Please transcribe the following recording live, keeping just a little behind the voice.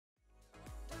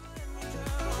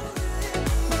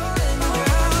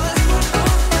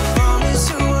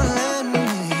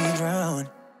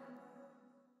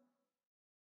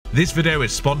This video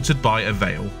is sponsored by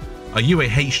Avail. Are you a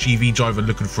HGV driver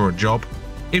looking for a job?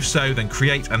 If so, then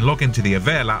create and log into the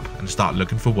Avail app and start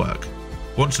looking for work.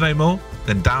 Want to know more?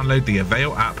 Then download the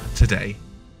Avail app today.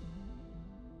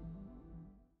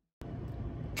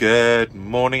 Good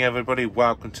morning everybody,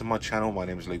 welcome to my channel. My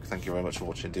name is Luke, thank you very much for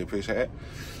watching, do appreciate it.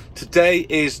 Today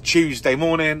is Tuesday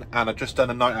morning and I've just done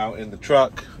a night out in the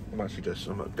truck. I'm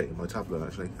updating my tablet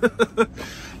actually.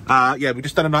 Yeah, we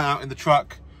just done a night out in the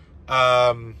truck.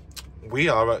 We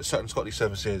are at Certain Scotty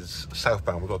Services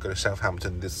southbound. We've got to go to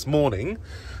Southampton this morning.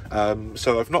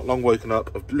 So I've not long woken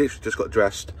up, I've literally just got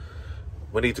dressed.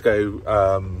 We need to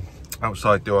go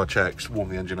outside, do our checks, warm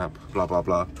the engine up, blah blah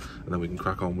blah, and then we can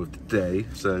crack on with the day.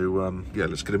 So yeah,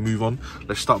 let's get a move on.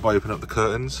 Let's start by opening up the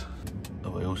curtains.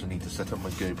 Oh, I also need to set up my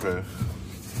GoPro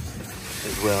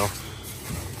as well.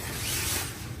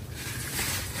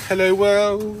 Hello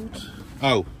world.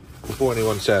 Oh, before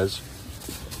anyone says,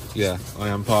 yeah, I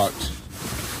am parked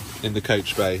in the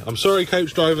coach bay. I'm sorry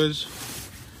coach drivers,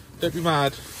 don't be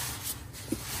mad.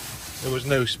 There was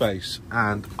no space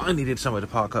and I needed somewhere to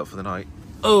park up for the night.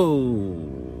 Oh,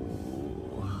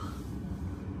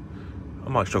 I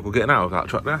might struggle getting out of that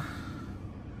truck there.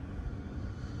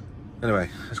 Anyway,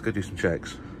 let's go do some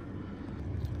checks.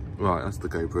 Right, that's the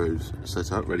GoPros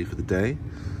set up, ready for the day.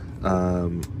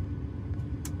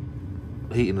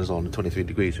 Heating is on at 23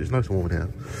 degrees, so it's nice and warm in here.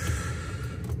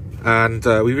 And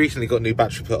we recently got a new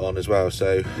battery put on as well,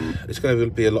 so it's going to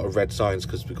be a lot of red signs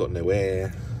because we've got no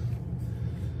air.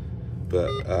 But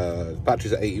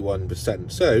battery's at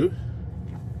 81%, so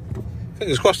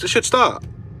fingers crossed it should start.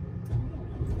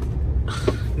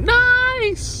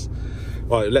 Nice!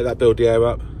 Right, let that build the air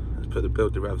up. Let's put the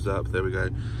build the revs up, there we go.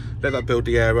 Let that build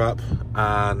the air up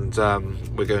and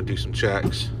we're going to do some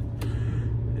checks.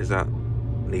 Is that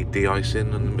need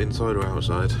de-icing on the inside or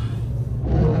outside?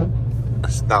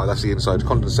 No, that's the inside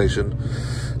condensation.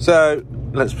 So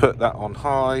let's put that on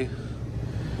high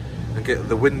and get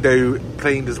the window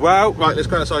cleaned as well. Right, let's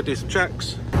go outside and do some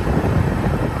checks.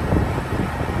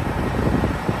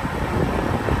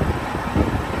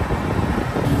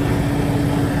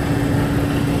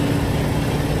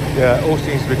 Yeah, all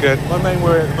seems to be good. My main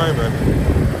worry at the moment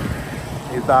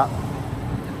is that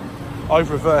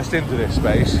I've reversed into this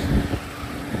space,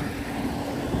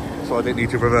 so I didn't need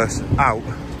to reverse out.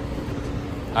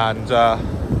 And I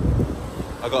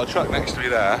got a truck next to me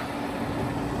there,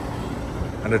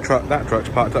 and that truck's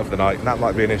parked up for the night, and that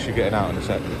might be an issue getting out in a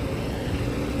sec.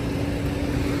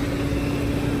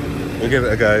 We'll give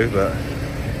it a go, but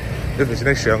if it's an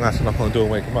issue, I'm going to have to knock on the door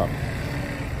and wake him up.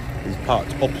 He's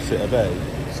parked opposite a bay,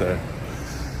 so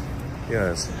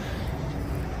yes.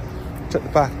 Check the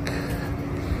back.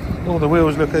 All the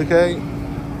wheels look okay.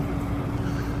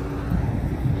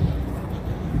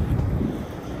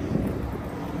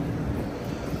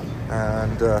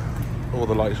 And all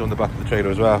the lights are on the back of the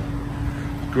trailer as well.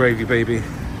 Gravy baby.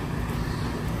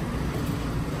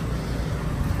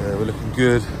 Yeah, we're looking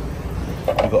good.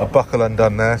 We've got a buckle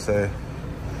undone there, so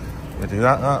we'll do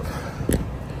that up.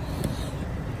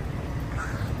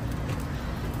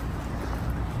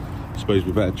 I suppose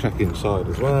we better check inside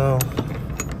as well.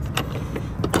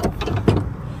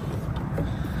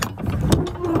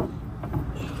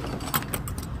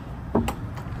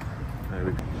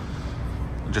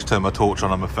 Just turn my torch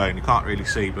on my phone. You can't really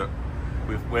see, but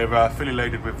we're fully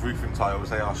loaded with roofing tiles.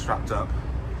 They are strapped up.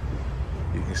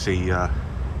 You can see there's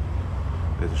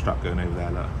a strap going over there,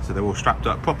 look. So they're all strapped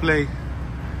up properly.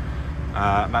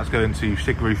 And that's going to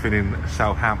SIG Roofing in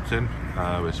Southampton.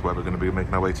 It's where we're going to be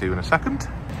making our way to in a second.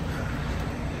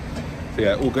 So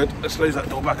yeah, all good. Let's close that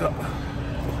door back up.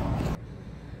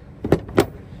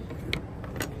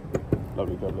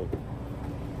 Lovely, lovely.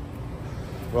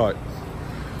 Right.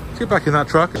 Get back in that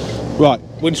truck. Right,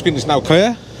 windscreen is now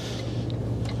clear.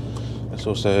 Let's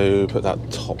also put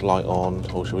that top light on,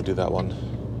 or should we do that one?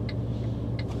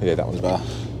 Yeah, that one's better.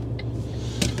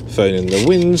 Phone in the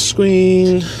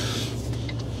windscreen.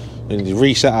 We need to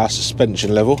reset our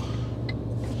suspension level.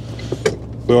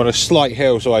 We're on a slight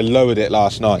hill, so I lowered it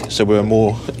last night, so we were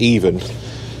more even.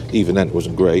 Even then it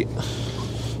wasn't great.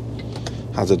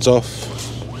 Hazards off.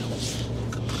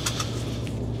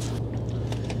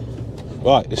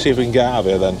 Right, let's see if we can get out of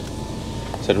here then.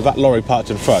 So with that lorry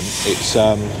parked in front, it's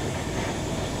not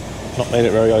made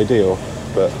it very ideal,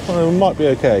 but it might be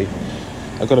okay.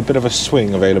 I've got a bit of a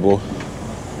swing available.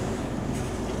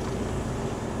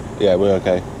 Yeah, we're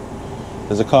okay.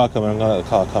 There's a car coming, I'm gonna let the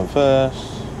car come first.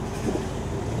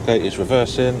 Okay, it's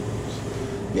reversing.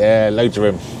 Yeah, loads of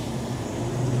room.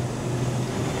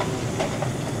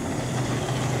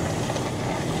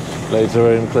 Loads of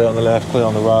room, clear on the left, clear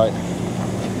on the right.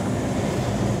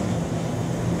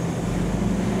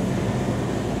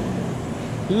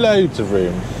 Loads of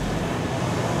room.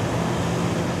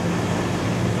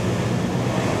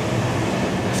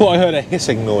 Thought I heard a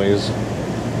hissing noise.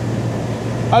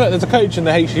 Oh look, there's a coach in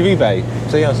the HGV bay,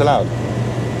 so yeah, it's allowed.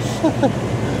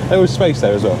 There was space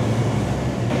there as well.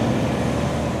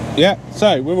 Yeah,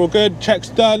 so we're all good, check's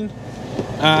done,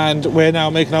 and we're now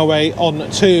making our way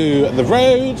on to the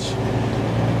road.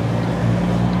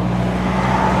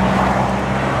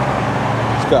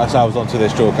 Let's get ourselves onto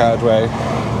this dual carriageway.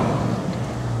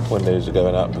 Windows are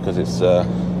going up because it's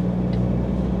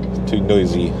too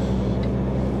noisy.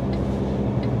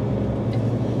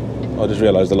 I just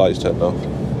realised the lights turned off.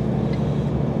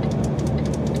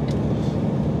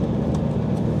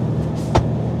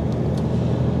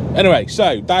 Anyway,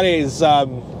 so that is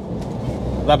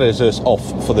us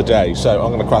off for the day. So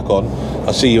I'm going to crack on.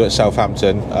 I'll see you at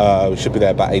Southampton. We should be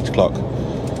there about 8 o'clock.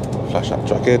 Flash that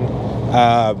truck in.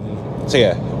 So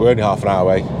yeah, we're only half an hour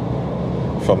away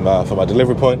from our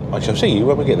delivery point. I shall see you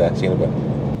when we get there. See you in a bit.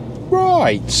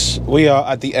 Right, we are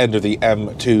at the end of the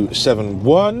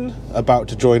M271, about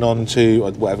to join on to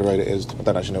whatever road it is. I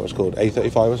don't actually know what it's called,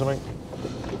 A35 or something.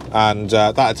 And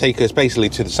that'll take us basically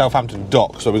to the Southampton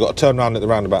dock. So we've got to turn around at the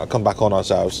roundabout, come back on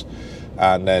ourselves,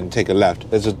 and then take a left.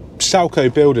 There's a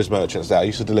Selco Builders Merchants there. I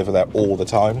used to deliver there all the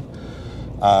time.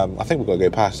 I think we've got to go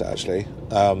past it actually,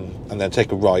 and then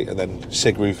take a right, and then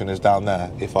Sig Roofing is down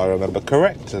there, if I remember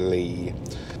correctly.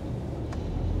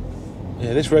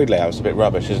 Yeah, this road layout's a bit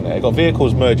rubbish, isn't it? It's got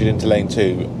vehicles merging into lane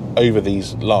 2 over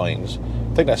these lines.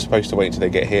 I think they're supposed to wait until they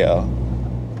get here.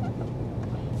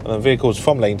 And then vehicles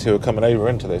from lane 2 are coming over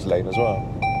into this lane as well.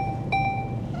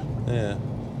 Yeah.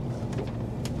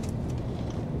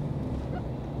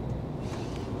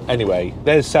 Anyway,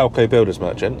 there's Selco Builders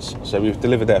Merchants. So we've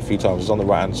delivered there a few times. It's on the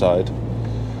right hand side.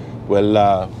 We've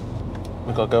got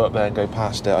to go up there and go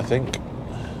past it, I think.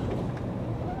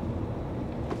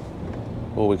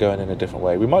 Or we're going in a different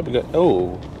way. We might be going...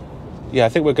 Oh! Yeah, I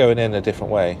think we're going in a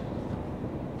different way.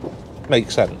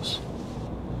 Makes sense.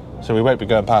 So we won't be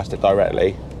going past it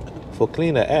directly. For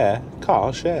cleaner air,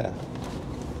 car share.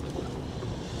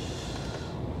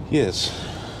 Yes.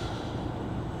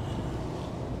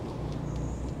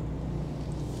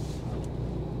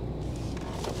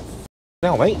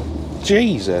 Now, mate.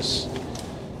 Jesus.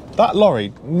 That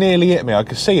lorry nearly hit me. I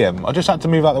could see him. I just had to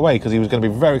move out of the way because he was going to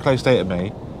be very close to hitting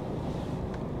me.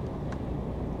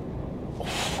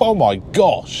 Oh my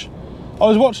gosh. I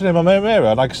was watching him on my mirror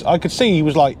and I could see he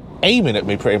was like aiming at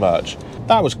me pretty much.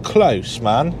 That was close,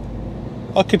 man.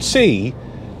 I could see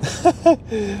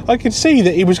I could see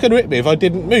that he was going to hit me if I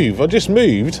didn't move. I just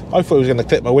moved. I thought he was going to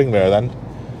clip my wing mirror then.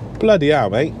 Bloody hell,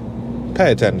 mate.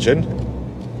 Pay attention.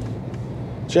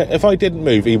 If I didn't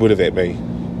move, he would have hit me.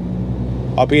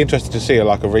 I'd be interested to see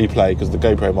like a replay because the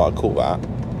GoPro might have caught that.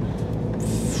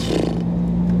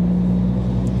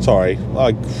 Sorry.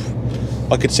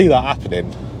 I could see that happening.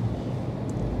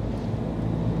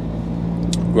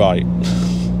 Right.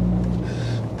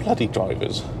 Bloody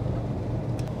drivers.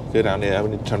 Go down here,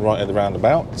 we need to turn right at the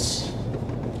roundabouts.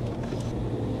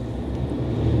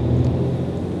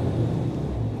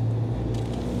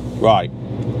 Right.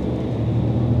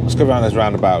 Let's go around this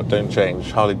roundabout, don't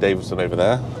change. Harley Davidson over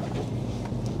there.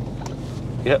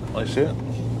 Yep, I see it.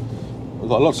 We've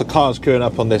got lots of cars queuing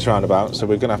up on this roundabout, so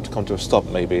we're going to have to come to a stop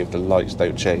maybe if the lights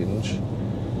don't change.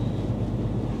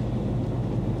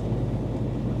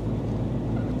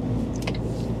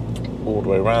 All the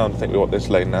way around, I think we want this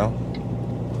lane now.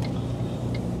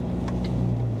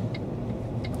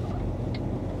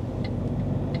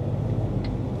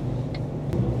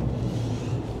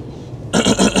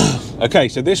 Okay,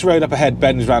 so this road up ahead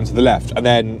bends round to the left, and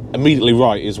then immediately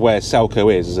right is where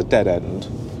Selco is a dead end.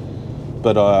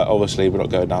 But obviously we're not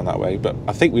going down that way, but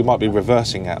I think we might be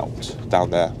reversing out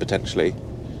down there, potentially.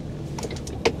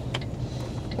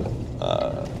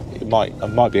 It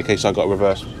might be a case I've got to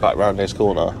reverse back round this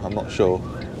corner, I'm not sure.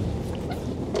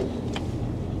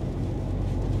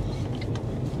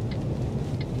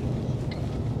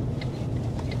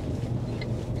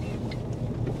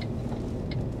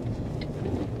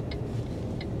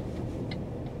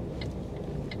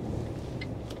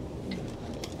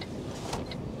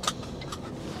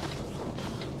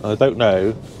 I don't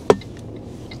know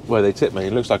where they tipped me.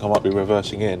 It looks like I might be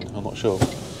reversing in. I'm not sure.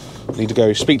 Need to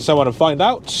go speak to someone and find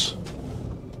out.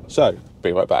 So,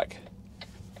 be right back.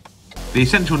 The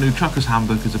Essential New Truckers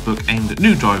Handbook is a book aimed at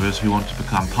new drivers who want to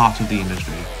become part of the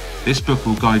industry. This book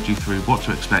will guide you through what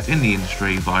to expect in the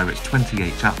industry via its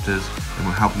 28 chapters and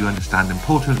will help you understand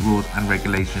important rules and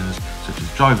regulations such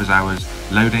as driver's hours,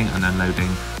 loading and unloading,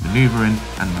 manoeuvring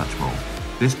and much more.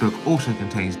 This book also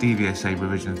contains DVSA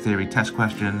revision theory test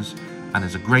questions, and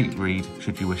is a great read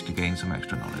should you wish to gain some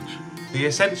extra knowledge. The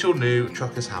Essential New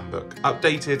Trucker's Handbook,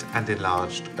 updated and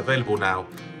enlarged, available now.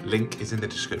 Link is in the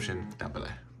description down below.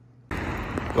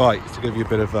 Right, to give you a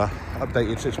bit of an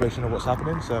updated situation of what's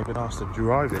happening, so I've been asked to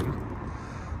drive in.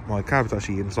 My cab's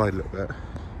actually inside a little bit.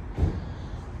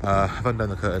 I've undone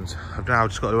the curtains. I've now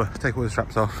just got to take all the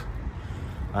straps off,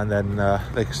 and then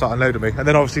they can start unloading me. And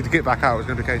then obviously to get back out, it's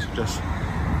going to be a case of just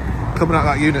coming out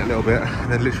of that unit a little bit,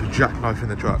 and then literally jackknifing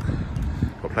the truck.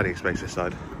 Got plenty of space this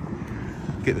side.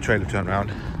 Get the trailer turned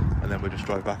around, and then we'll just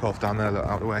drive back off down there, out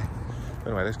of the way.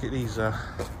 Anyway, let's get these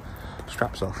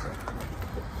straps off.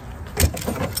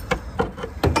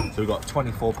 So we've got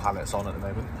 24 pallets on at the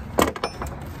moment.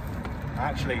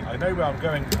 Actually, I know where I'm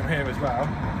going from here as well.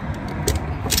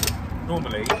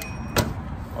 Normally,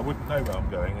 I wouldn't know where I'm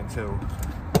going until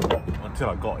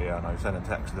I got here and I sent a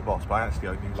text to the boss, but I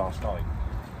knew last night.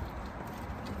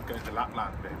 I'm going to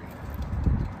Lapland, baby.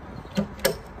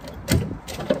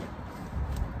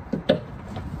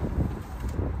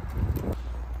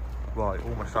 Right,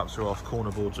 all my straps are off,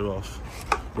 corner boards are off,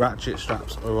 ratchet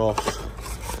straps are off.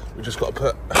 We just got to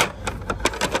put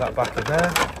that back in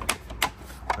there.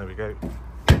 There we go.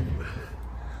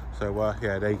 So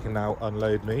yeah, they can now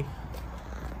unload me,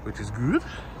 which is good.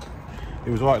 It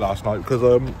was right last night because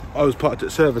I was parked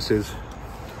at services,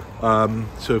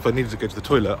 so if I needed to go to the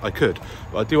toilet I could,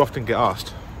 but I do often get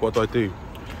asked what do I do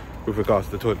with regards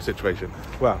to the toilet situation.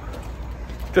 Well,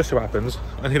 just so happens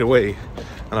I need a wee,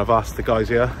 and I've asked the guys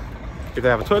here if they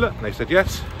have a toilet, and they said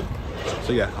yes.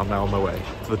 So yeah, I'm now on my way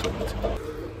to the toilet.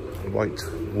 White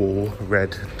wall,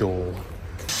 red door.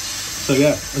 So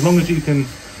yeah, as long as you can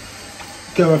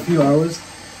go a few hours,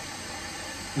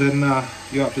 then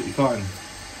you're absolutely fine.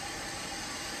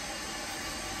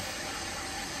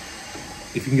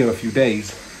 If you can go a few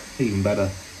days, even better.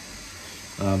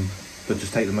 But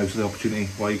just take the most of the opportunity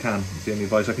while you can. It's the only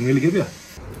advice I can really give you.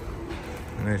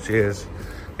 And there she is.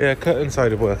 Yeah, curtain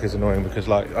side of work is annoying because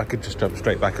like I could just jump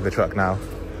straight back in the truck now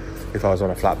if I was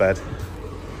on a flatbed.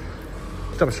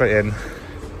 Jump straight in,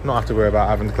 not have to worry about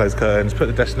having to close curtains, put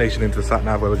the destination into the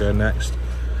satnav where we're going next,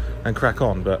 and crack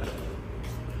on. But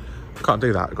I can't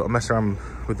do that. I've got to mess around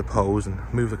with the poles and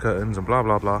move the curtains and blah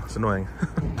blah blah. It's annoying.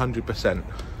 100%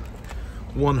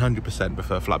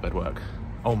 prefer flatbed work.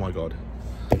 Oh my god,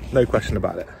 no question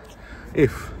about it.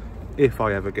 If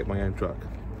I ever get my own truck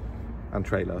and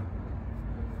trailer,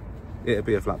 it'd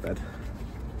be a flatbed,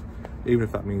 even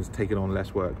if that means taking on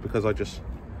less work, because I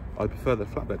prefer the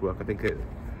flatbed work. I think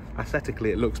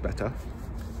aesthetically it looks better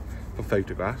for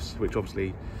photographs, which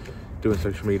obviously doing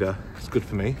social media is good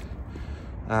for me.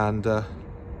 And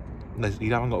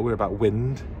you haven't got to worry about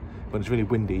wind. When it's really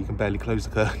windy, you can barely close the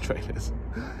curtain trailers.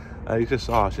 It's just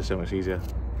so much easier.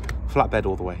 Flatbed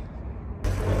all the way.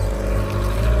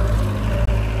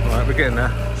 Alright, we're getting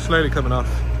there. Slowly coming off.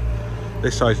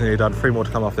 This side's nearly done. 3 more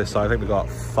to come off this side. I think we've got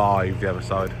 5 the other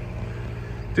side.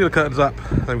 Do the curtains up,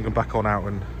 then we can back on out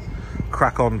and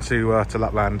crack on to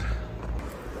Lapland.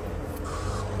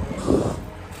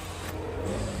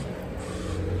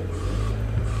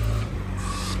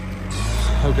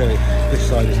 Okay, this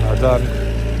side is now done,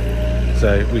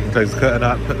 so we can close the curtain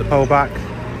up, put the pole back.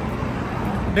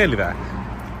 Nearly there.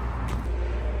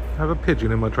 I have a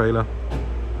pigeon in my trailer.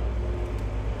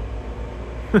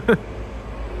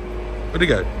 Where'd he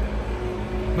go?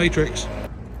 Matrix.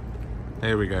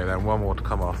 Here we go then, 1 more to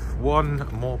come off. 1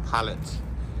 more pallet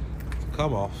to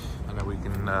come off, and then we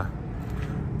can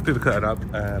do the curtain up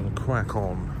and crack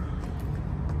on.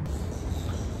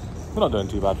 We're not doing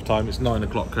too bad for time. It's 9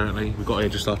 o'clock currently. We got here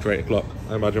just after 8 o'clock.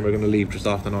 I imagine we're going to leave just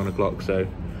after 9 o'clock, so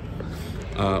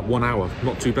 1 hour.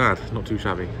 Not too bad, not too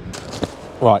shabby.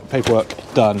 Right, paperwork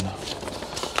done.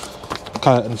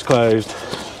 Curtains closed.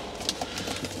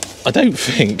 I don't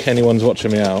think anyone's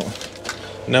watching me out.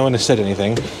 No one has said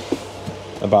anything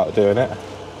about doing it.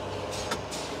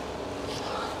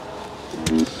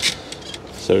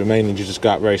 So we may need to just go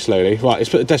out very slowly. Right, let's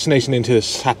put the destination into the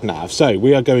satnav. So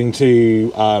we are going to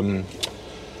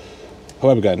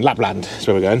where are we going? Lapland is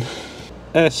where we're going.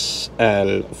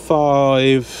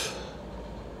 SL5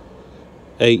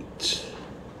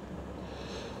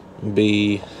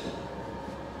 8BD.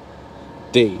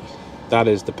 That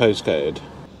is the postcode.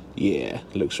 Yeah,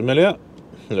 looks familiar.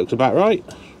 Looks about right.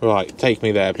 Right, take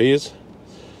me there, please.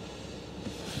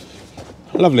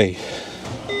 Lovely.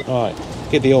 Right,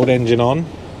 get the old engine on.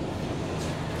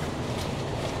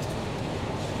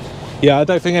 Yeah, I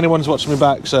don't think anyone's watching me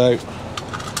back, so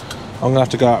I'm gonna have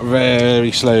to go out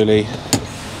very slowly.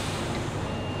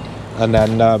 And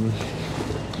then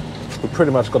we've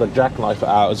pretty much got to jackknife it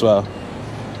out as well.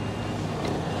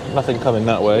 nothing coming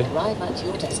that way. Arrive at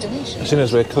your destination. As soon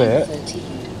as we're clear,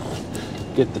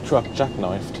 13. get the truck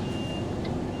jackknifed.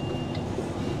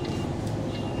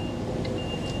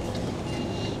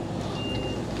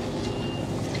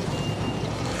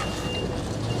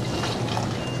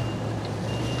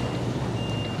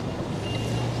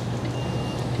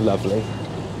 Lovely.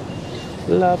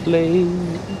 Lovely.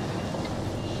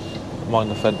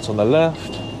 Mind the fence on the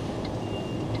left.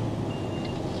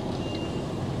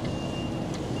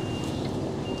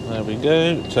 There we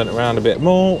go. Turn it around a bit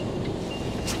more.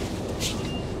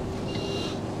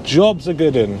 Job's a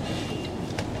good one.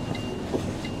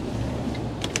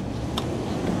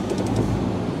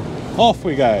 Off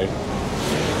we go.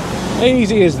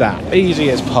 Easy as that. Easy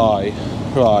as pie.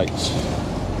 Right.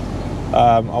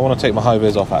 I want to take my high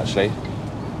vis off actually.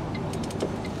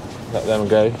 Let them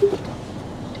go.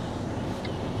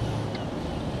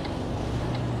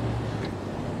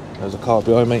 There's a car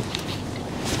behind me.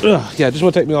 Ugh, yeah, just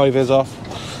want to take my high vis off.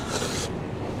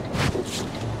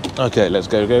 Okay, let's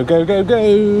go, go, go, go, go.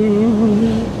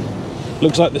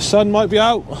 Looks like the sun might be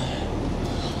out.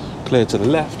 Clear to the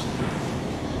left.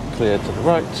 Clear to the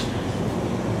right.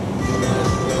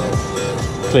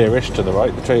 Clearish to the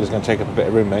right. The trailer's going to take up a bit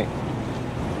of room, mate.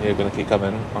 You're going to keep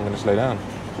coming. I'm going to slow down.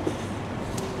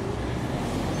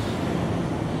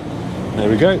 There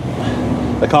we go.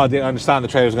 The car didn't understand the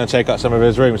trailer was going to take up some of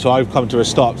his room, so I've come to a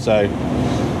stop. So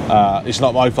it's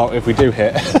not my fault if we do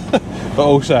hit, but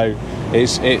also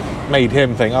it made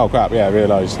him think, oh crap, yeah, I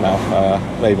realised now.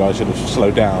 Maybe I should have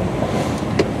slowed down.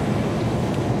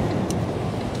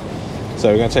 So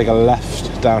we're going to take a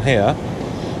left down here.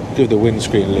 Give the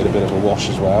windscreen a little bit of a wash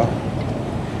as well.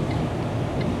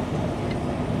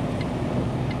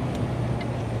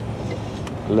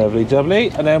 Lovely jubbly,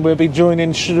 and then we'll be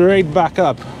joining straight back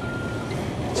up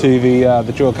to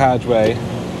the dual carriageway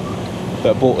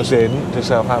that brought us in to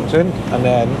Southampton, and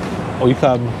then we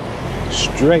come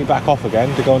straight back off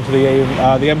again to go onto the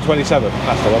M27.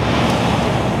 That's the one.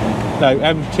 No,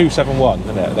 M271,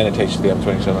 isn't it? Then it takes you to the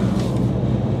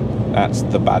M27. That's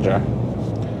the Badger.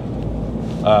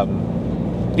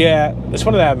 Yeah, it's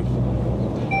one of them.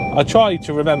 I try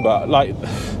to remember, like,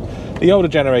 the older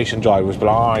generation drivers, but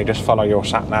I just follow your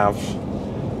sat-nav.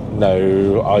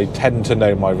 No, I tend to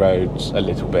know my roads a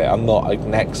little bit. I'm not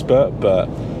an expert, but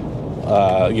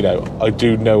you know, I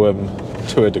do know them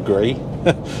to a degree.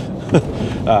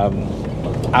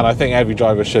 And I think every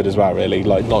driver should as well, really.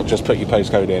 Like, not just put your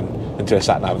postcode in into a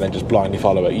sat-nav and then just blindly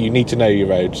follow it. You need to know your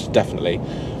roads, definitely.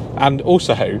 And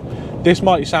also, this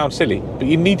might sound silly, but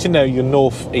you need to know your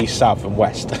north, east, south and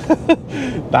west.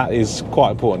 That is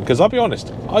quite important, because I'll be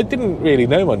honest, I didn't really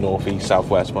know my north, east, south,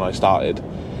 west when I started,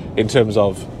 in terms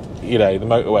of, you know, the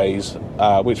motorways,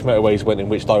 which motorways went in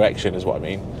which direction is what I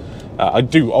mean. I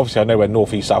do, obviously I know where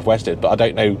north, east, south, west is, but I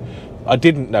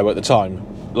didn't know at the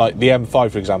time, like the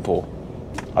M5 for example,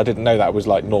 I didn't know that was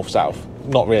like north, south,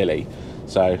 not really.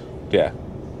 So yeah,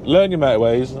 learn your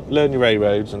motorways, learn your A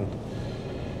roads, and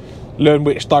learn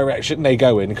which direction they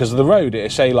go in, because of the road it'll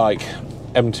say like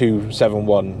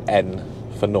M271N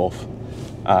for north,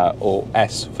 or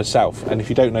S for south, and if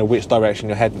you don't know which direction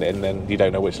you're heading in, then you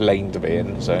don't know which lane to be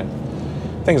in. So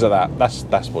things like that,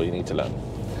 that's what you need to learn.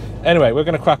 Anyway, we're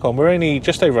going to crack on. We're only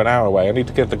just over an hour away. I need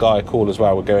to give the guy a call as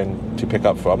well we're going to pick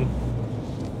up from.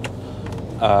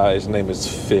 His name is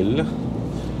Phil.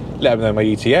 Let him know my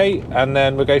ETA, and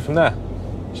then we'll go from there.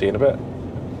 See you in a bit.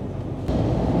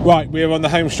 Right, we're on the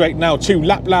home straight now to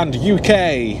Lapland,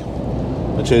 UK,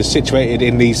 which is situated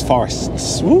in these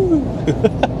forests. Woo!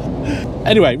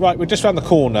 Anyway, right, we're just around the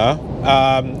corner.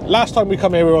 Last time we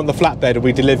come here, we were on the flatbed and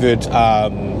we delivered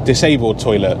disabled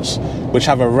toilets, which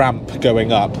have a ramp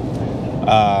going up.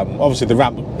 Obviously, the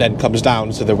ramp then comes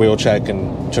down so the wheelchair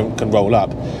can roll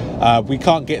up. We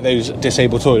can't get those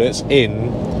disabled toilets in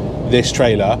this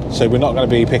trailer, so we're not going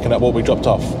to be picking up what we dropped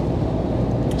off.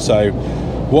 So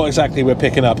what exactly we're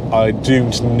picking up, I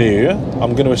don't know.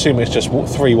 I'm going to assume it's just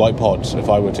 3 white pods, if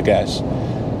I were to guess.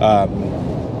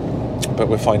 But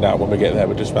we'll find out when we get there.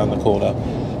 We're just around the corner,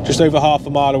 just over half a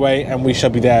mile away, and we shall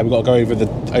be there. We've got to go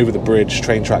over the bridge,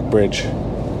 train track bridge,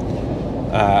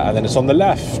 and then it's on the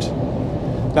left.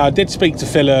 Now, I did speak to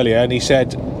Phil earlier, and he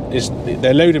said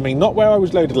they're loading me not where I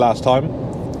was loaded last time,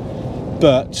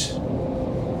 but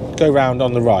go round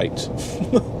on the right.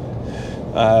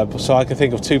 So I can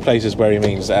think of 2 places where he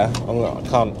means there. I'm not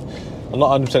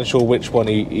 100% sure which one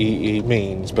he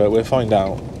means, but we'll find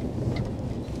out.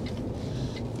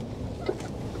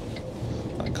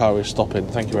 That car is stopping,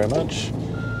 thank you very much.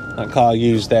 That car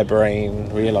used their brain,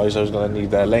 realised I was going to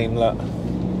need their lane let,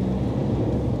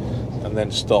 and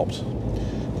then stopped.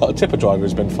 Got a tipper driver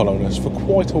who's been following us for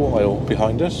quite a while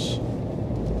behind us.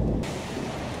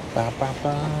 Ba, ba,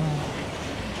 ba.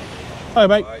 Hi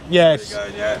mate. Right, Yes.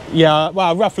 going, yeah. Yeah,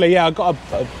 well, roughly, yeah. I got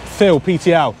a Phil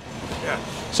PTL. Yeah.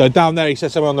 So down there, he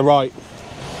said somewhere on the right.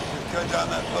 Go down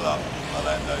there, pull up. I'll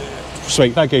let him know you.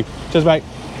 Sweet, thank you. Cheers, mate.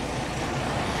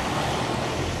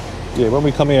 Yeah, when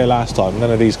we come here last time,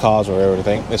 none of these cars were here or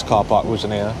anything. This car park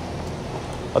wasn't here.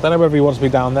 I don't know whether he wants me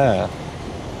down there.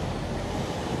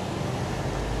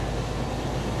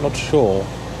 Not sure.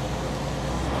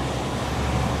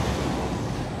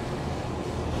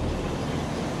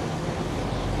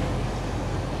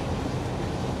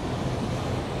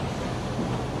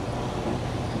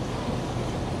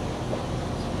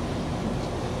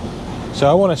 So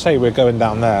I want to say we're going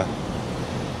down there.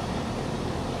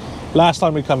 Last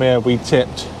time we come here, we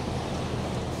tipped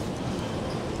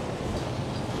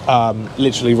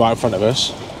literally right in front of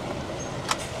us.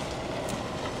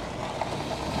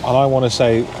 And I want to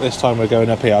say this time we're going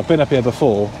up here. I've been up here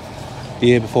before, the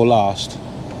year before last.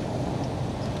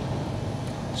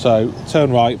 So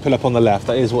turn right, pull up on the left.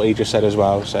 That is what he just said as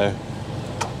well. So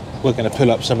we're going to pull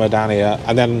up somewhere down here,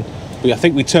 and then I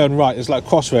think we turn right. It's like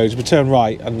crossroads. We turn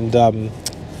right and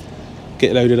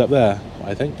get loaded up there,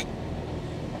 I think.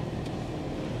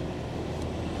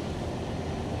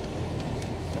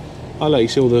 I like, you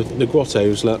see all the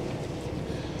grottos, look.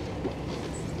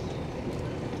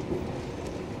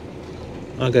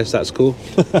 I guess that's cool.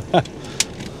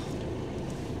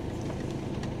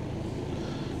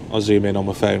 I'll zoom in on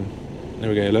my phone. There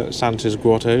we go, look, Santa's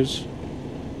grottos.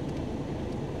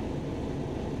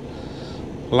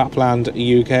 Lapland,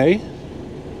 UK.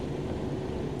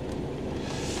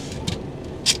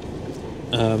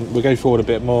 We'll go forward a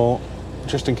bit more,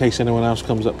 just in case anyone else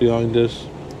comes up behind us.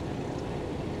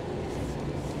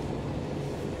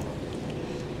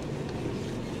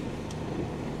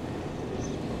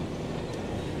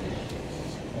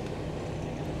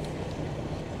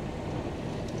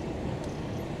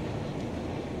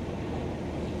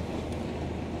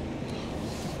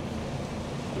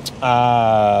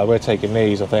 We're taking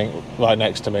these, I think, right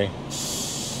next to me.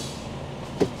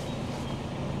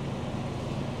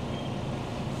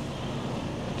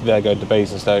 There go to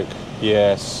Basingstoke.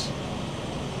 Yes.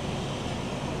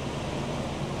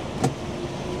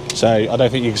 So I don't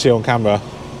think you can see on camera.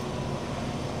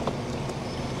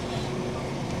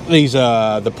 These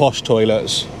are the posh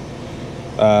toilets,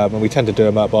 and we tend to do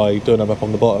them up by doing them up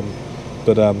on the bottom.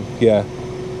 But yeah,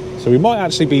 so we might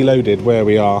actually be loaded where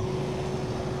we are.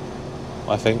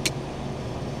 I think.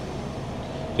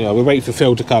 Yeah, we'll wait for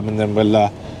Phil to come and then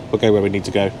we'll go where we need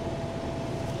to go.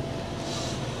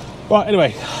 Right,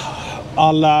 anyway,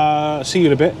 I'll see you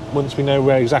in a bit once we know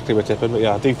where exactly we're tipping. But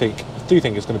yeah, I do think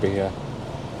it's going to be here.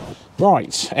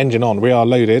 Right, engine on. We are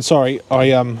loaded. Sorry, I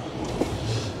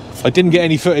didn't get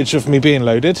any footage of me being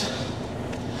loaded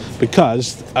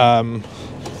because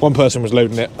one person was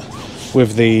loading it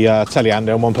with the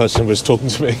telehandler and one person was talking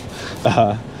to me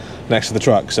next to the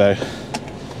truck. So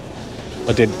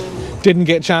I didn't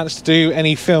get a chance to do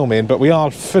any filming, but we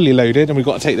are fully loaded and we've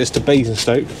got to take this to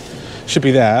Basingstoke. Should be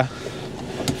there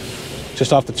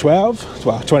just after 12,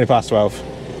 well, 20 past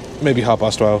 12, maybe half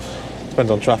past 12, depends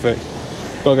on traffic.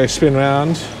 Got to go spin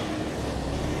round. See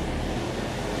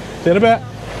you in a bit.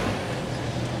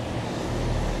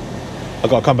 I've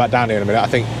got to come back down here in a minute. I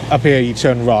think up here you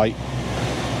turn right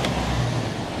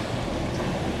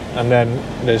and then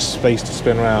there's space to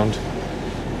spin round.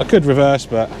 I could reverse,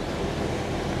 but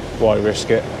why risk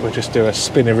it? We'll just do a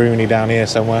spinneroony down here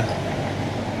somewhere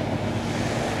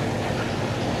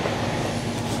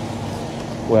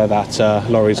where that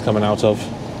lorry's coming out of.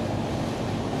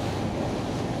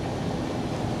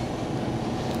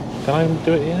 Can I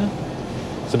do it here?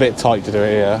 It's a bit tight to do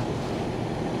it here.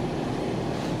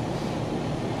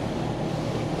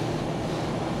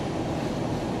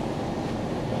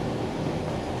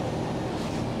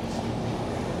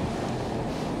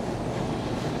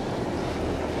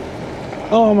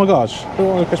 Oh my gosh, look at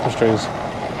all the Christmas trees.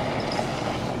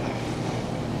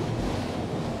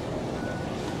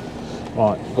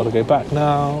 Right, got to go back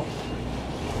now.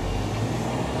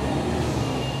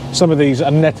 Some of these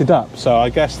are netted up, so I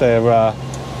guess they're,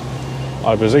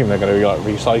 I presume they're going to be like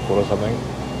recycled or something.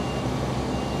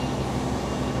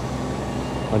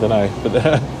 I don't know, but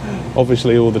they're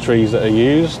obviously all the trees that are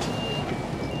used.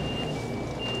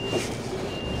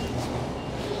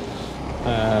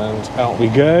 And out we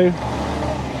go.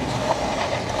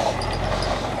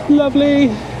 Lovely.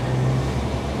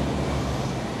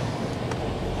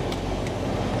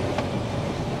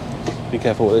 Be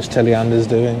careful what this telehander's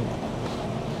doing.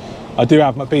 I do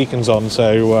have my beacons on,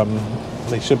 so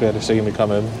they should be able to see me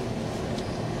coming.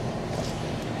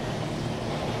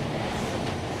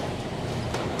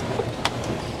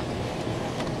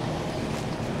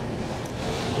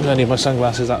 I need my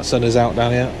sunglasses, that sun is out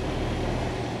down here.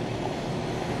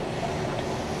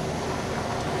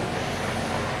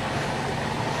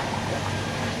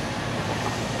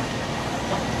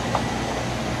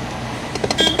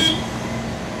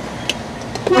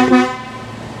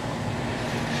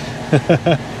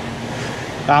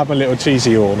 I had my little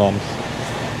cheesy horn on.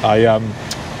 I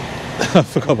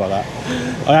forgot about that.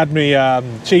 I had my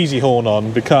cheesy horn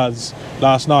on because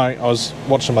last night I was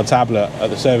watching my tablet at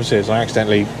the services and I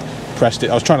accidentally pressed it.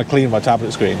 I was trying to clean my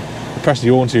tablet screen. I pressed the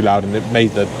horn too loud and it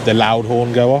made the loud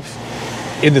horn go off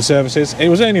in the services. It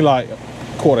was only like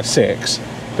 6:15,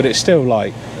 but it's still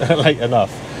like late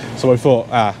enough. So I thought,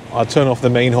 I'll turn off the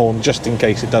main horn just in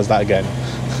case it does that again.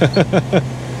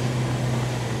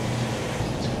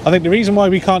 I think the reason why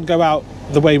we can't go out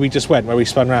the way we just went, where we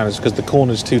spun around, is because the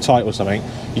corner's too tight or something.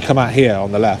 You come out here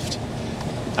on the left,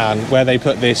 and where they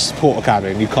put this porta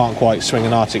cabin, you can't quite swing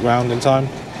an Arctic round in time.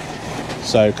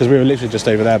 So, because we were literally just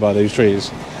over there by those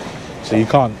trees, so you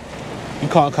can't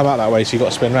come out that way. So you got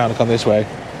to spin around and come this way.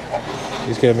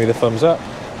 He's giving me the thumbs up.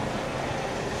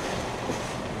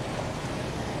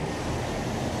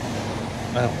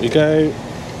 Out we go.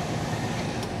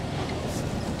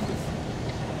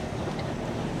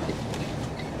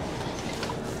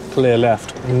 Clear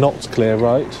left, not clear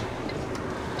right.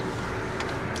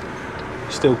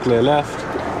 Still clear left.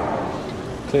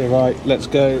 Clear right, let's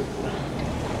go.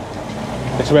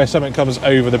 It's where something comes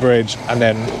over the bridge and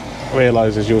then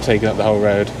realises you're taking up the whole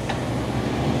road.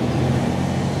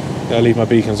 I'll leave my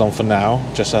beacons on for now,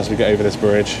 just as we get over this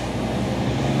bridge.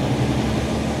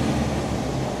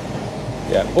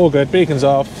 Yeah, all good, beacons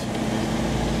off.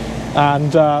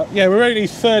 And yeah, we're only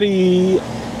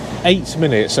 38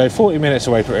 minutes, so 40 minutes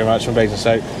away pretty much from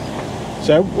Basingstoke.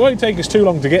 So it won't take us too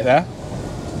long to get there.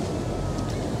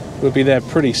 We'll be there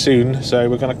pretty soon, so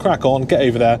we're going to crack on, get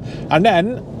over there. And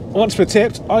then, once we're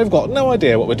tipped, I've got no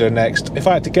idea what we're doing next. If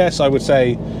I had to guess, I would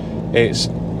say it's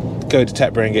go to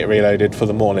Tetbury and get reloaded for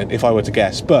the morning, if I were to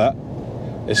guess. But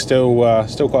there's still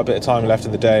quite a bit of time left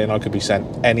in the day, and I could be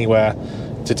sent anywhere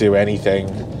to do anything.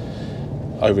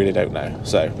 I really don't know,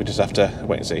 so we just have to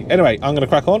wait and see. Anyway, I'm going to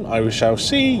crack on. I shall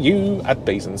see you at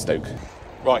Basingstoke.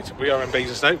 Right, we are in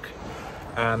Basingstoke,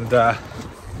 and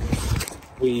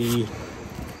we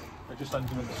are just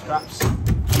undoing the straps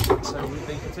so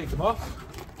they can take them off.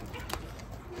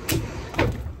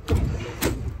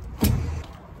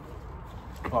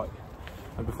 Right,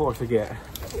 and before I forget,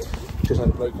 just had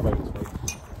a bloke come over to me,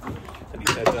 and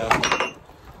he said,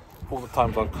 all the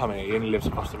times I'm coming, he only lives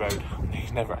across the road.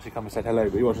 He's never actually come and said hello,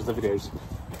 but he watches the videos.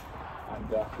 And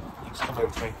he just come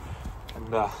over to me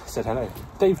and said hello.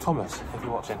 Dave Thomas, if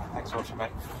you're watching, thanks for watching,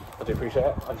 mate. I do appreciate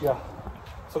it. I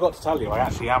forgot to tell you, I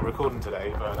actually am recording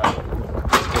today, but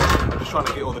I'm just trying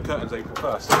to get all the curtains open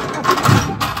first.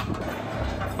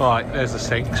 Right, there's the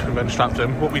sinks, we've unstrapped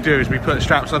them. What we do is we put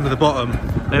straps under the bottom.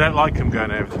 They don't like them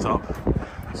going over the top.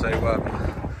 So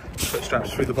put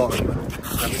straps through the bottom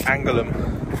and we angle them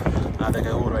and they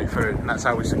go all the way through, and that's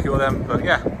how we secure them. But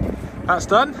yeah, that's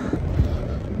done.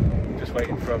 Just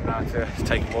waiting for them now to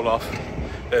take them all off.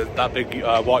 That big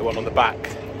white one on the back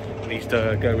needs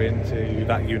to go into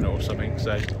that unit or something,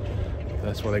 so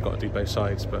that's why they got to do both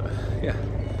sides. But yeah,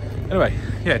 anyway,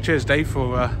 yeah, cheers Dave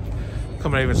for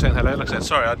coming over and saying hello. Like I said,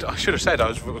 sorry, I should have said I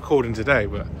was recording today,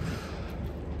 but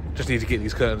just need to get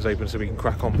these curtains open so we can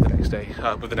crack on with the next day,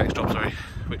 with the next job, sorry,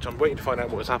 which I'm waiting to find out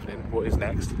what is happening, what is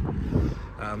next.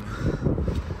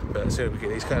 But as soon as we get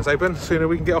these curtains open, the sooner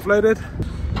we can get offloaded.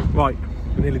 Right,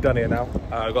 we're nearly done here now.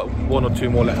 I've got 1 or 2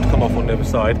 more left to come off on the other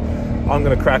side. I'm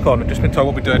going to crack on. I've just been told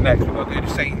what we're doing next. We've got to go to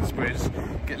Sainsbury's,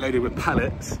 get loaded with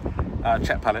pallets,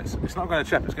 Chet pallets. It's not going to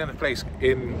Chet, it's going to a place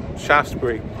in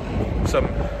Shaftesbury, some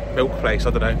milk place, I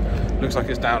don't know. Looks like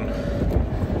it's down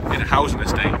in a housing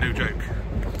estate, no joke.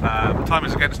 Time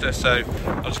is against us, so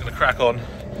I'm just going to crack on.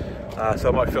 So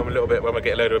I might film a little bit when we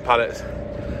get loaded with pallets,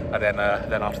 and then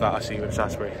after that I'll see you in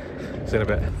Shaftesbury. See you in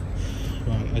a bit.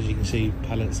 Right, as you can see,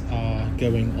 pallets are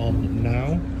going on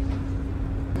now.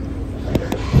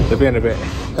 They're being a bit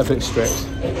strict.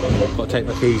 Got to take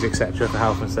my keys, etc., for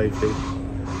health and safety.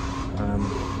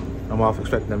 I'm half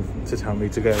expecting them to tell me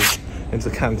to go into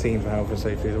the canteen for health and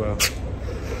safety as well.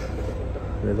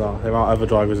 There are other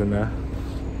drivers in there,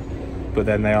 but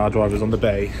then they are drivers on the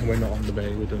bay, and we're not on the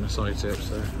bay, we're doing a side tip,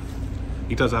 so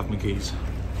he does have my keys.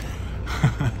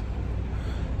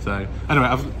 So anyway,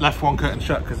 I've left one curtain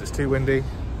shut because it's too windy.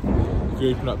 If you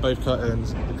open up both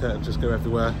curtains, the curtains just go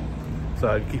everywhere.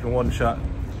 So keeping one shut,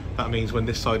 that means when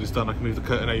this side is done I can move the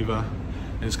curtain over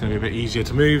and it's going to be a bit easier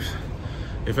to move.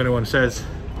 If anyone says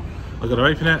I've got to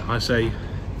open it, I say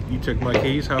you took my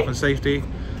keys, health and safety,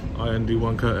 I undo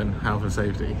one curtain, health and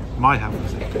safety. My health and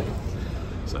safety.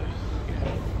 So,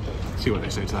 yeah. See what they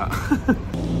say to that.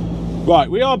 Right,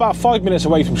 we are about 5 minutes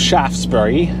away from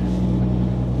Shaftesbury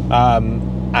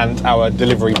and our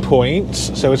delivery point.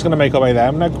 So it's going to make our way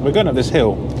there. We're going up this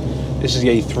hill. This is the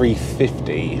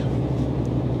A350.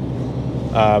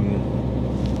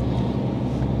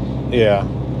 Yeah.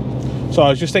 So I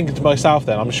was just thinking to myself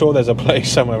then, I'm sure there's a place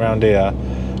somewhere around here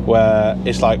where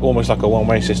it's like almost like a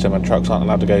one-way system and trucks aren't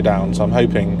allowed to go down. So I'm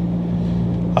hoping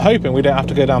we don't have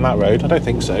to go down that road. I don't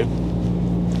think so.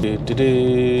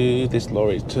 This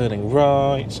lorry's turning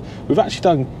right. We've actually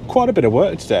done quite a bit of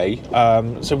work today.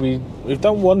 So we've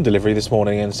done one delivery this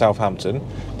morning in Southampton.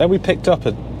 Then we picked up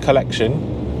a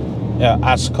collection at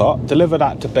Ascot, delivered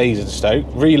that to Basingstoke,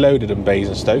 reloaded in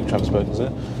Basingstoke, Transport, is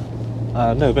it?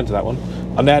 No, I've been to that one.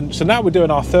 And then, so now we're doing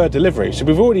our third delivery. So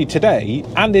we've already today,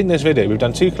 and in this video, we've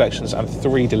done 2 collections and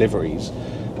 3 deliveries,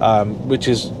 which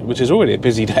is already a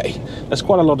busy day. That's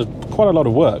quite a lot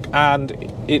of work, and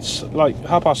it's like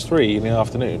 3:30 in the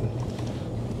afternoon.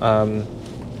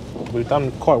 We've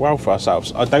done quite well for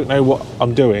ourselves. I don't know what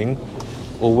I'm doing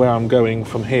or where I'm going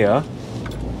from here.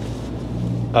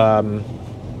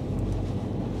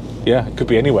 Yeah, it could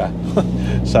be anywhere.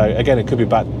 So again, it could be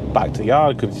back to the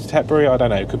yard, it could be to Tetbury, I don't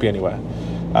know, it could be anywhere.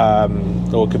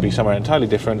 Or it could be somewhere entirely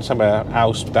different, somewhere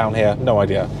else down here, no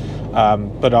idea.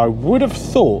 But I would have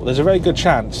thought there's a very good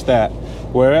chance that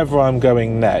wherever I'm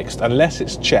going next, unless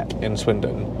it's Chet in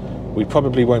Swindon, we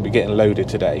probably won't be getting loaded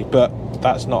today, but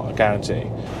that's not a guarantee.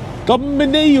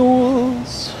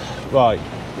 Dominoes! Right.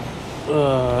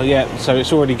 Yeah, so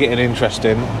it's already getting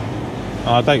interesting.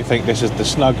 I don't think this is the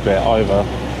snug bit either.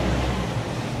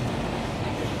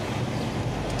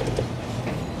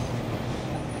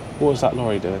 What was that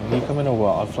lorry doing? Are you coming or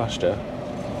what? I've flashed her.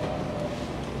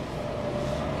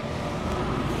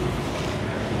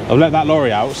 I've let that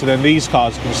lorry out, so then these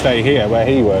cars can stay here where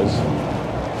he was.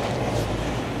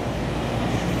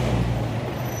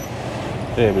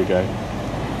 There we go.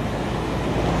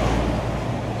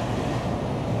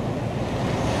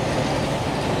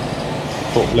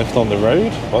 Forklift on the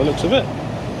road, by the looks of it.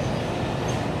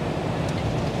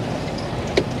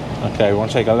 Okay, we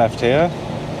want to take a left here.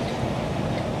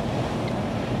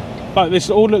 Like, this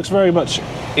all looks very much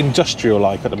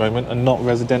industrial-like at the moment and not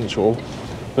residential,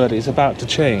 but it's about to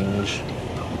change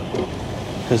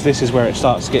because this is where it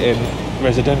starts getting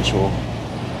residential.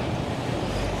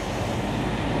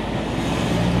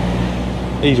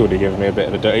 He's already given me a bit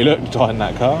of a dirty look behind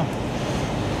that car.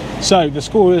 So the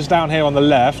school is down here on the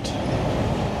left.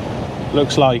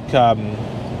 Looks like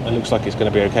it's going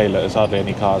to be okay. Look, there's hardly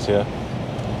any cars here.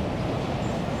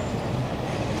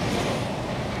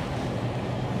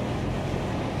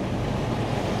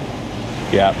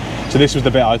 Yeah, so this was the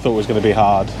bit I thought was going to be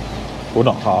hard. Well,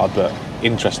 not hard, but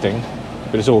interesting.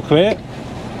 But it's all clear.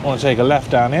 I want to take a left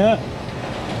down here.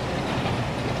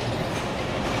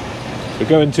 We're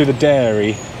going to the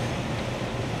dairy.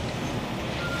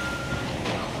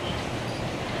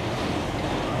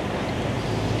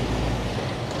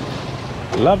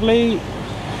 Lovely.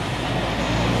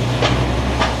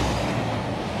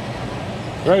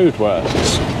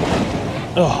 Roadworks.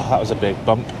 Oh, that was a big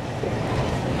bump.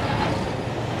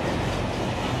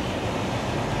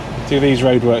 Do these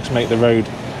roadworks make the road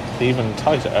even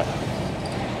tighter?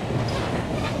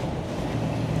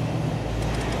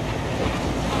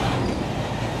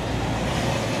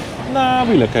 Nah,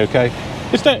 we look okay.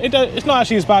 It's not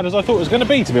actually as bad as I thought it was going to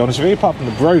be honest with you, apart from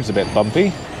the road's a bit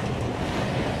bumpy.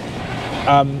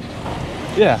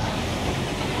 Yeah,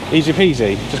 easy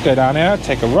peasy. Just go down here,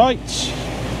 take a right,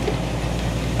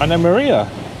 and then we're here.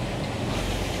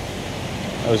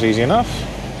 That was easy enough.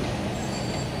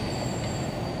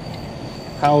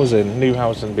 Housing, new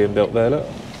housing being built there, look.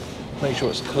 Make sure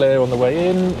it's clear on the way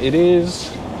in. It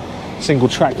is. Single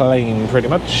track lane, pretty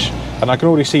much. And I can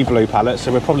already see blue pallets,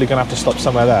 so we're probably going to have to stop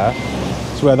somewhere there.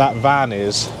 It's where that van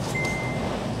is.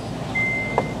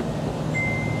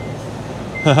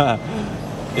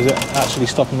 Is it actually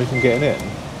stopping me from getting in?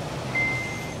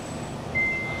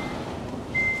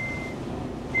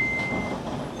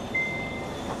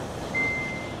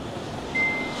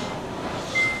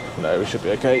 No, we should be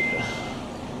okay.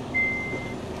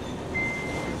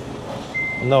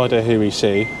 No idea who we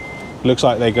see. Looks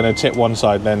like they're going to tip one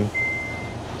side, then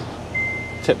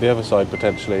tip the other side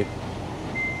potentially.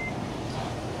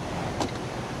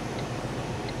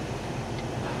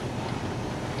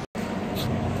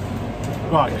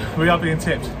 Right, we are being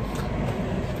tipped.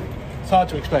 It's hard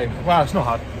to explain. Wow, it's not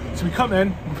hard. So we come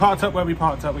in, we parked up where we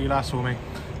parked up where you last saw me.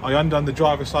 I undone the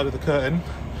driver's side of the curtain.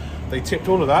 They tipped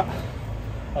all of that.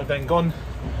 I've then gone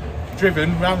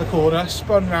driven round the corner,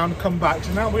 spun round, come back.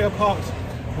 So now we are parked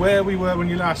where we were when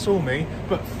you last saw me,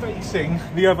 but facing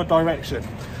the other direction.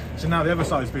 So now the other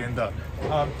side's being done.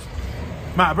 I'm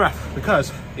out of breath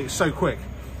because it's so quick.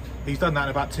 He's done that in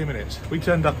about 2 minutes. We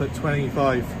turned up at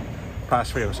 25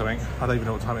 past 3 or something. I don't even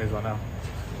know what time it is right now.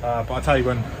 But I'll tell you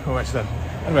when we're actually done.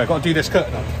 Anyway, I've got to do this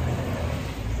curtain up.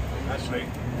 Actually,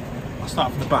 I'll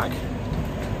start from the back.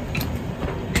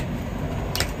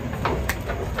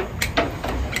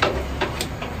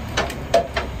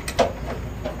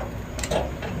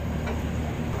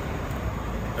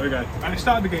 There we go. And it's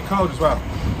starting to get cold as well.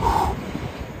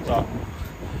 So,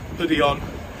 hoodie on,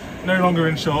 no longer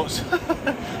in shorts.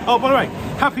 Oh, by the way,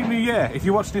 Happy New Year. If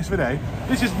you watch this video,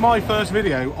 this is my first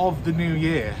video of the new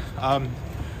year.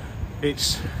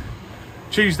 It's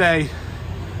Tuesday,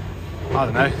 I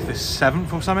don't know, the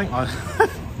 7th or something.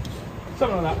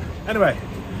 Something like that. Anyway,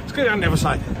 let's go down the other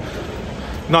side.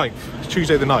 9th, it's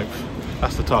Tuesday the 9th.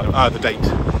 That's the time, the date.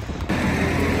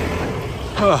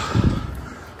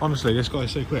 Honestly, this guy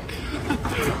is so quick.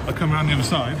 I come around the other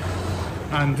side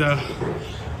and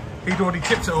he'd already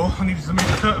tipped it all. I needed to move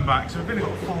the curtain back, so we've only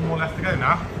got 4 more left to go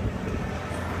now.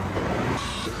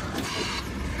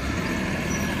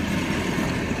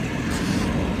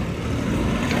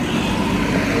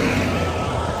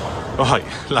 Right,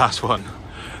 last one.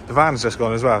 The van's just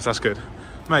gone as well, so that's good.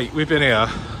 Mate, we've been here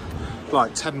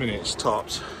like 10 minutes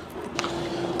tops.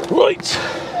 Right.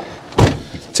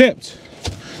 Tipped.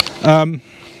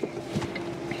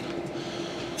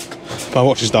 My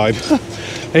watch has died.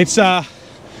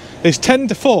 It's 10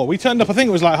 to 4. We turned up, I think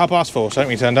it was like 4:30, so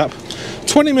we turned up.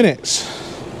 20 minutes.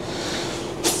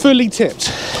 Fully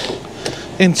tipped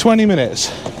in 20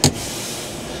 minutes.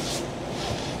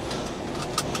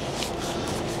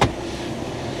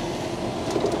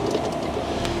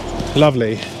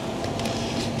 Lovely.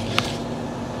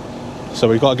 So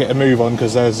we've got to get a move on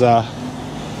because there's a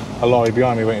lorry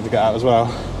behind me waiting to get out as well.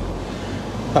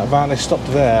 That van is stopped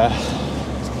there.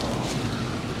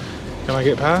 Can I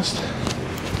get past?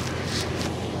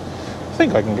 I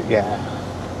think I can get, yeah.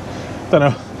 Don't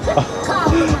know.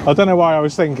 I don't know why I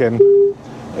was thinking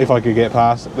if I could get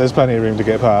past. There's plenty of room to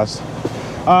get past.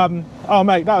 Oh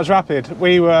mate, that was rapid.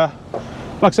 We were,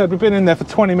 like I said, we've been in there for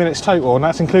 20 minutes total, and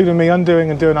that's including me undoing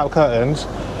and doing up curtains,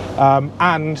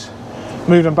 and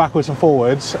moving backwards and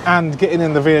forwards, and getting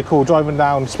in the vehicle, driving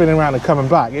down, spinning around and coming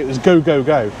back. It was go, go,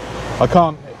 go. I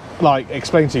can't like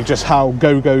explain to you just how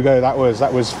go, go, go that was.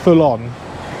 That was full on.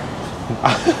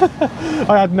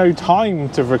 I had no time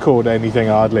to record anything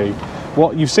hardly.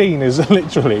 What you've seen is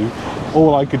literally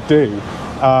all I could do.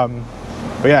 But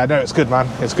yeah, no, it's good, man.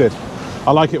 It's good.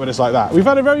 I like it when it's like that. We've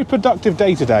had a very productive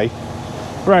day today.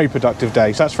 Very productive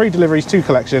day. So that's 3 deliveries, 2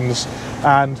 collections.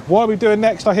 And what are we doing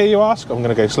next, I hear you ask? I'm going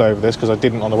to go slow over this because I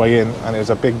didn't on the way in and it was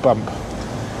a big bump.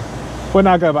 We're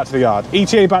now going back to the yard.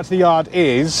 ETA back to the yard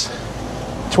is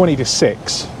 20 to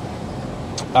 6.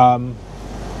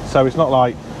 So it's not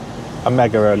like a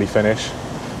mega early finish.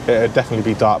 It'll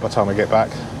definitely be dark by the time I get back.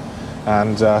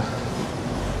 And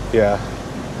yeah,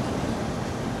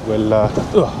 we'll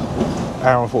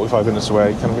hour and 45 minutes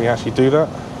away. Can we actually do that?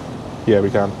 Yeah, we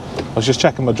can. I was just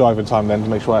checking my driving time then to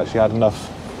make sure I actually had enough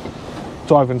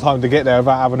driving time to get there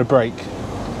without having a break.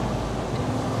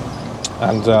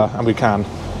 And we can.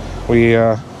 We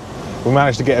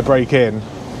managed to get a break in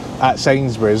at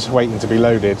Sainsbury's, waiting to be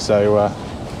loaded. So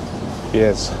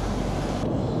yes,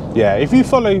 yeah. If you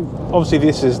follow, obviously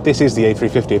this is the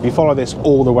A350. If you follow this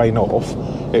all the way north,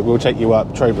 it will take you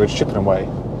up Trowbridge, Chippenham way.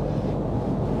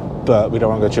 But we don't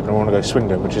want to go Chippenham, we want to go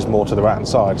Swindon, which is more to the right hand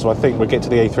side. So I think we'll get to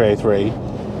the A303,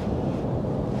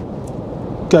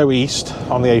 go east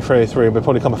on the A303, and we'll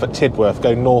probably come off at Tidworth,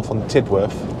 go north on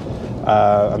Tidworth,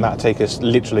 and that'll take us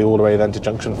literally all the way then to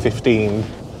junction 15,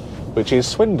 which is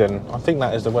Swindon. I think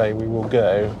that is the way we will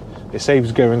go. It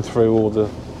saves going through all the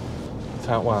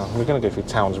town. Well, we're going to go through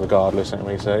towns regardless, aren't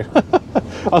we? So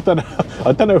I don't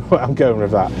know where I'm going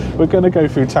with that. We're going to go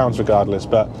through towns regardless,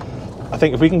 but I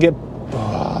think if we can get,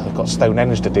 we've got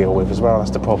Stonehenge to deal with as well.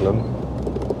 That's the problem.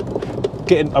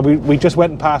 We just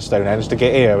went past Stonehenge to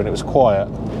get here, and it was quiet.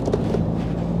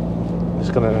 It's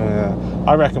gonna.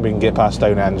 I reckon we can get past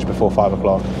Stonehenge before 5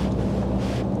 o'clock.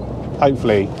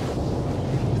 Hopefully,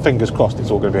 fingers crossed,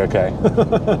 it's all going to be okay.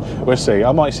 We'll see.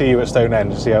 I might see you at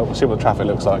Stonehenge, see what the traffic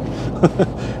looks like. But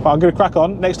I'm going to crack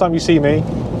on. Next time you see me,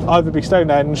 either be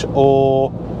Stonehenge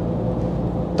or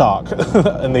dark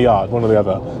in the yard, one or the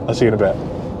other. I'll see you in a bit.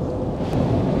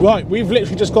 Right, we've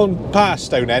literally just gone past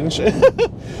Stonehenge.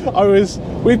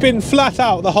 We've been flat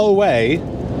out the whole way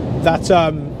that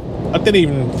I didn't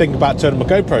even think about turning my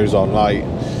GoPros on. Like,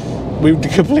 we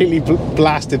completely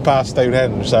blasted past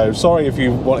Stonehenge, so sorry if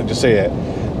you wanted to see it.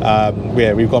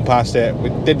 Yeah, we've gone past it. We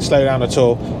didn't slow down at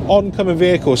all. Oncoming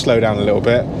vehicles slowed down a little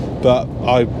bit, but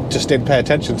I just didn't pay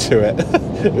attention to it.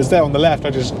 It was there on the left. I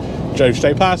just drove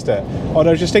straight past it. And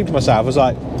I was just thinking to myself, I was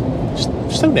like,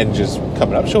 Stonehenge is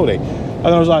coming up surely, and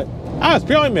I was like, ah, it's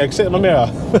behind me. I can see it in my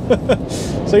mirror.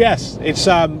 So yes, it's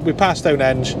we passed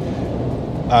Stonehenge.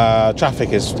 Traffic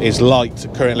is light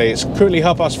currently. It's currently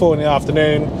 4:30 in the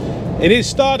afternoon. It is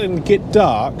starting to get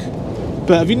dark,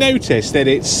 but have you noticed that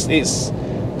it's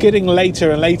getting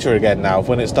later and later again now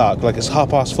when it's dark? Like it's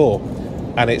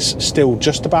 4:30 and it's still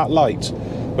just about light,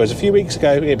 whereas a few weeks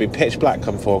ago it'd be pitch black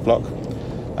come 4 o'clock.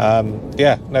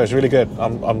 Yeah, no, it's really good.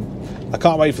 I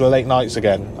can't wait for the late nights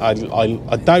again. I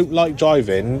don't like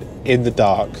driving in the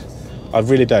dark. I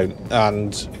really don't.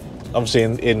 And obviously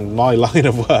in my line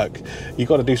of work, you've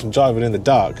got to do some driving in the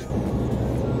dark.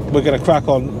 We're going to crack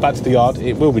on back to the yard.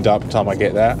 It will be dark by the time I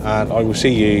get there, and I will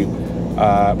see you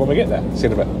when we get there. See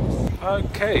you in a bit.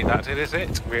 Okay, that is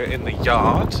it. We're in the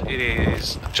yard. It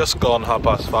is just gone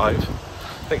 5:30. I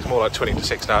think it's more like 20 to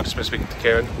 6 now. Just been speaking to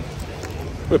Kieran.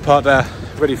 We're parked there,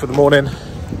 ready for the morning.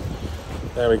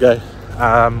 There we go.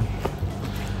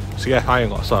 So yeah, I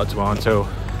ain't got started tomorrow until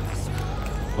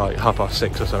like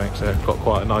 6:30 or something, so I've got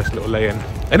quite a nice little lay-in.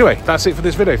 Anyway, that's it for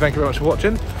this video. Thank you very much for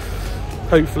watching.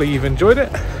 Hopefully you've enjoyed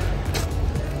it.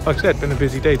 Like I said, been a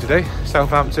busy day today.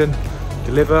 Southampton,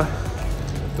 deliver,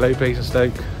 load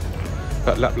Basingstoke,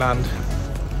 got Lapland.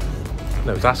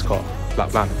 No, it was Ascot,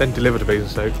 Lapland, then deliver to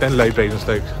Basingstoke, then load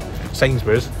Basingstoke,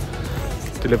 Sainsbury's,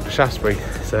 deliver to Shaftesbury.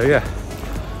 So yeah,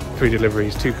 3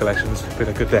 deliveries, 2 collections. Been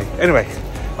a good day. Anyway,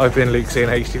 I've been Luke C in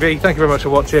HGV. Thank you very much for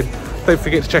watching. Don't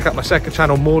forget to check out my second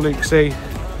channel, more Luke C,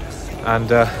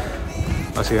 and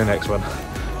I'll see you in the next one.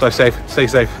 Drive safe, stay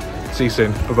safe, see you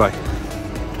soon, bye bye.